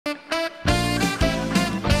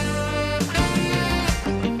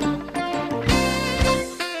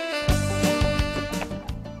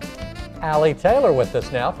Allie Taylor with us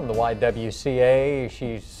now from the YWCA.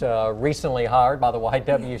 She's recently hired by the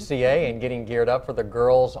YWCA and getting geared up for the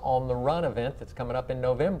Girls on the Run event that's coming up in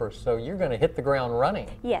November. So you're going to hit the ground running.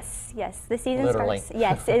 Yes, yes. The season Literally. starts.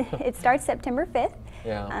 Yes, it starts September 5th.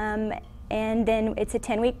 Yeah. And then it's a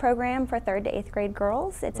 10-week program for 3rd to 8th grade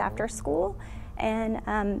girls. It's after school, and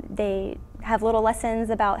they have little lessons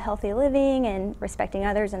about healthy living and respecting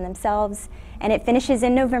others and themselves. And it finishes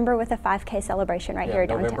in November with a 5K celebration right here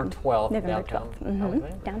downtown. November 12th, November downtown.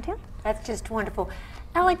 12th. Downtown. That's just wonderful.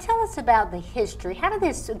 Allie, tell us about the history. How did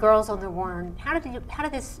this Girls on the Run, how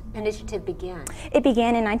did this initiative begin? It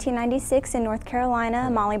began in 1996 in North Carolina.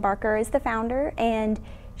 Molly Barker is the founder, and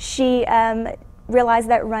she realized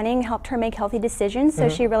that running helped her make healthy decisions, so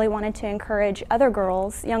she really wanted to encourage other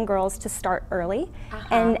girls, young girls, to start early.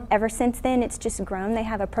 And ever since then, it's just grown. They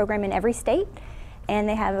have a program in every state, and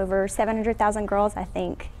they have over 700,000 girls, I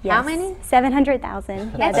think. Yes. How many?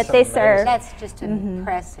 700,000 That's that they serve. That's just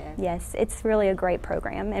impressive. Yes, it's really a great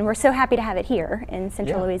program, and we're so happy to have it here in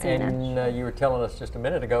Central Louisiana. And you were telling us just a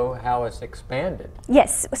minute ago how it's expanded.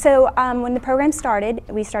 Yes, so when the program started,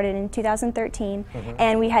 we started in 2013,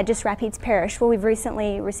 and we had just Rapides Parish. Well, we've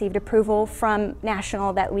recently received approval from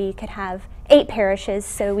National that we could have 8 parishes,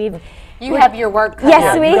 so You have your work cut Yes,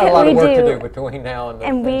 out. we You've got a lot of work do. to do between now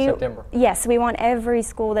and September. Yes, we want every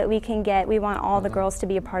school that we can get. We want all the girls to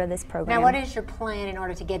be a part of this program. Now, what is your plan in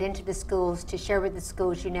order to get into the schools, to share with the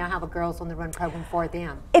schools you now have a Girls on the Run program for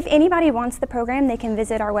them? If anybody wants the program, they can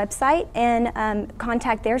visit our website and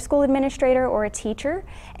contact their school administrator or a teacher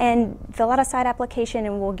and fill out a site application,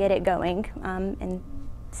 and we'll get it going. And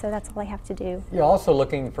so that's all I have to do. You're also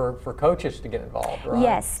looking for coaches to get involved, right?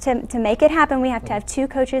 Yes, to make it happen, we have to have 2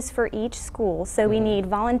 coaches for each school. So we need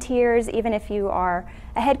volunteers, even if you are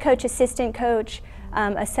a head coach, assistant coach,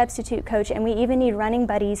 a substitute coach, and we even need running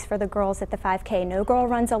buddies for the girls at the 5K. No girl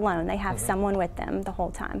runs alone. They have someone with them the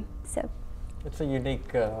whole time. So It's a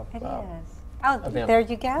unique It is. Oh, event. there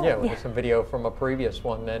you go. Yeah, with some video from a previous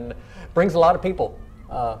one, and brings a lot of people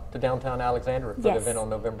to downtown Alexandria for the event on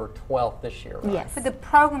November 12th this year. Right? yes. For the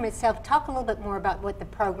program itself, talk a little bit more about what the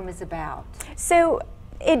program is about. So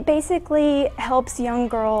it basically helps young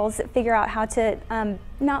girls figure out how to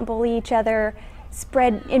not bully each other,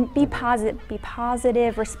 spread and be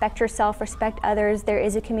positive, respect yourself, respect others. There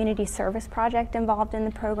is a community service project involved in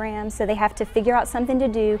the program, so they have to figure out something to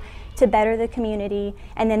do to better the community,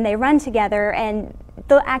 and then they run together, and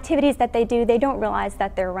the activities that they do, they don't realize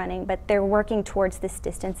that they're running, but they're working towards this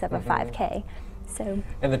distance of a 5K. So,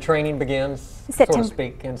 And the training begins, so September. to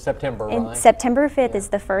speak, in September, and right? September 5th is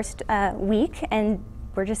the first week, and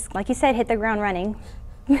we're just, like you said, hit the ground running.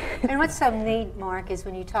 And what's so neat, Mark, is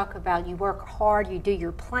when you talk about you work hard, you do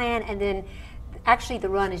your plan, and then actually the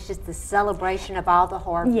run is just the celebration of all the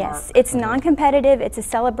hard work. Yes, it's non-competitive, it's a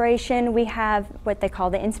celebration. We have what they call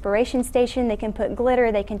the inspiration station. They can put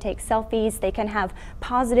glitter, they can take selfies, they can have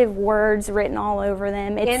positive words written all over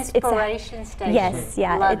them. Inspiration station. Yes,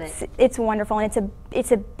 yeah, Love it's wonderful, and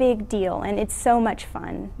it's a big deal, and it's so much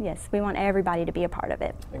fun. Yes, we want everybody to be a part of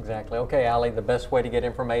it. Exactly. Okay, Allie, the best way to get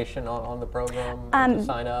information on the program, to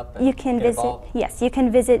sign up and You can get visit, involved? yes, you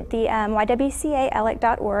can visit the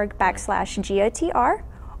ywcaelec.org/GOTR,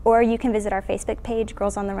 or you can visit our Facebook page,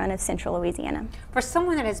 Girls on the Run of Central Louisiana. For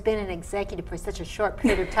someone that has been an executive for such a short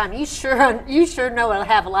period of time, you sure know it'll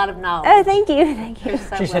have a lot of knowledge. Oh, thank you, thank you. You're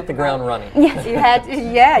so She's hit the welcome. ground running. Yes. You had to,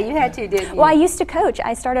 yeah, you had to, didn't you? Well, I used to coach.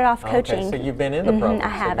 I started off coaching. Okay, so you've been in the program. I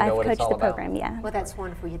have. So you know I've what it's coached all the about. program, yeah. Well, that's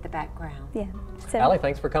wonderful. You hit the background. Yeah. So, Allie,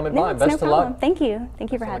 thanks for coming no, by. it's Best no of problem. luck. Thank you.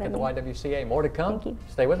 Thank you for Best of luck having at me. the YWCA. More to come. Thank you.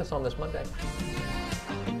 Stay with us on this Monday.